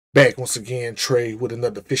Back once again, Trey, with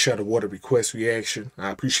another Fish Out of Water request reaction. I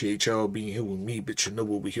appreciate y'all being here with me, but you know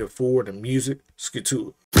what we're here for, the music. Let's get to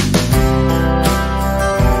it.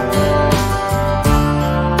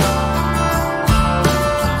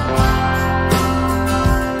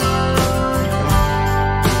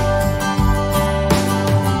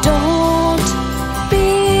 Don't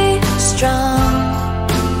be strong.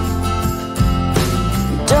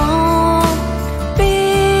 Don't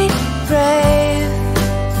be brave.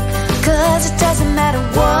 'Cause it doesn't matter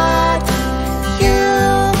what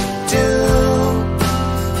you do,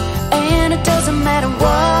 and it doesn't matter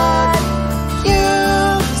what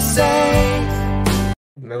you say.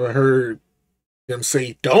 Never heard them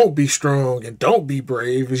say don't be strong and don't be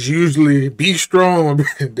brave. It's usually be strong.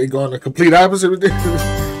 They go on the complete opposite with this.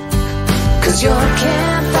 'Cause your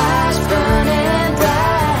campfire's burning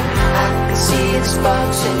bright. I can see the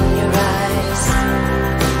sparks in your eyes.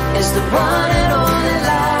 It's the one and only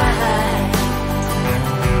light.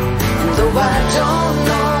 And though I don't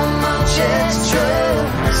know much, it's true.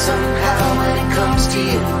 Somehow when it comes to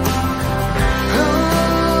you,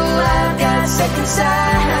 ooh, I've got second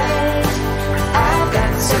sight. I've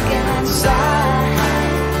got second sight.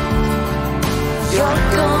 You're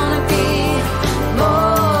gonna be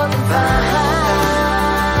more than fine,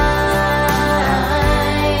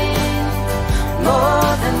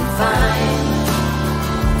 more than fine.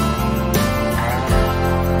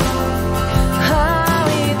 Oh,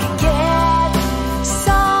 you can get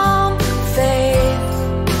some faith,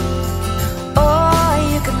 or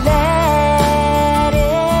you can let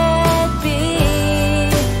it be.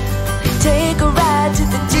 Take a ride to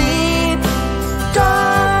the deep,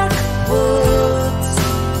 dark woods,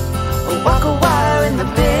 or walk a wire in the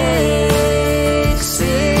big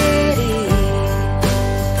city.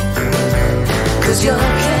 'Cause your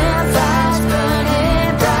campfire's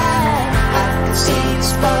burning bright. I can see the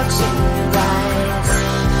sparks in your eyes.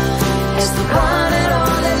 It's the one and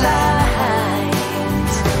only light.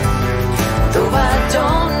 Though I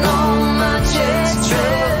don't know much, it's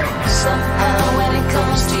true. Somehow when it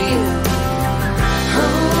comes to you,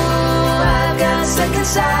 ooh, I've got second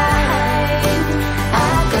sight.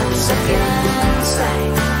 I've got second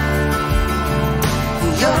sight.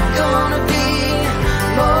 You're gonna be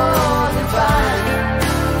more than fine.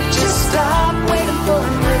 Just stop waiting for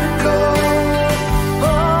a miracle.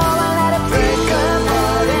 Oh, let it break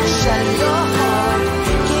apart and shatter your heart.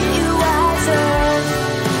 Get you wiser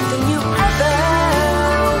than you ever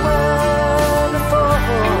were before.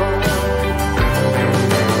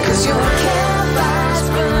 'Cause your campfire's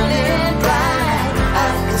burning bright. I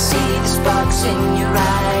can see the sparks in your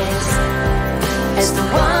eyes. It's the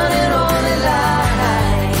one and only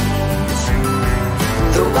light.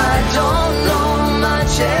 Though I don't know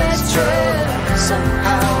much, it's true.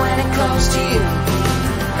 Somehow when it comes to you,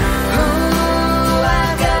 ooh,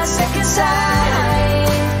 I've got second sight.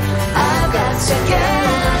 I've got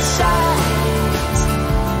second sight.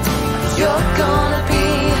 You're gonna be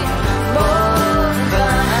more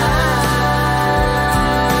than fine,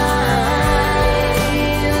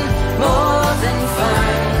 more than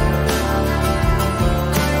fine,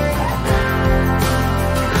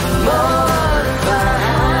 more than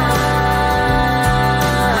fine,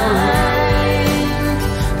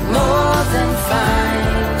 more than fine.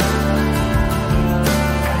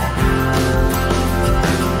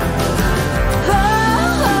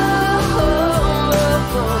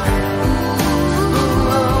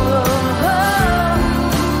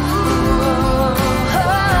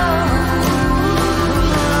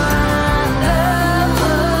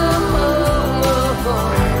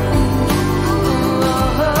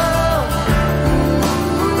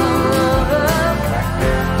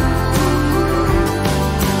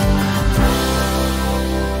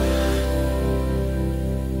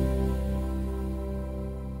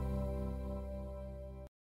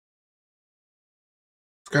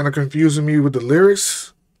 Kind of confusing me with the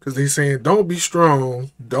lyrics because they saying don't be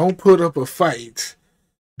strong, don't put up a fight,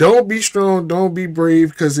 don't be strong, don't be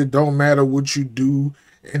brave because it don't matter what you do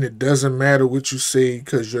and it doesn't matter what you say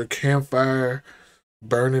because your campfire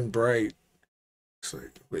burning bright. It's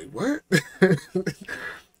like, wait, what?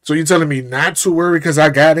 So you're telling me not to worry because I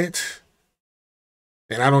got it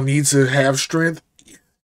and I don't need to have strength?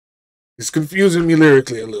 It's confusing me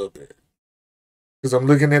lyrically a little bit. Because I'm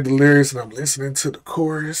looking at the lyrics and I'm listening to the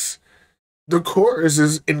chorus. The chorus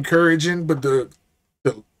is encouraging, but the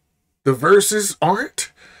verses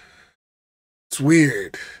aren't. It's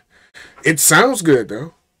weird. It sounds good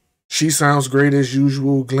though. She sounds great as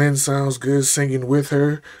usual. Glenn sounds good singing with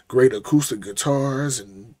her. Great acoustic guitars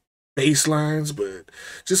and bass lines, but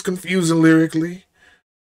just confusing lyrically.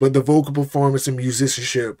 but the vocal performance and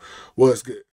musicianship was good.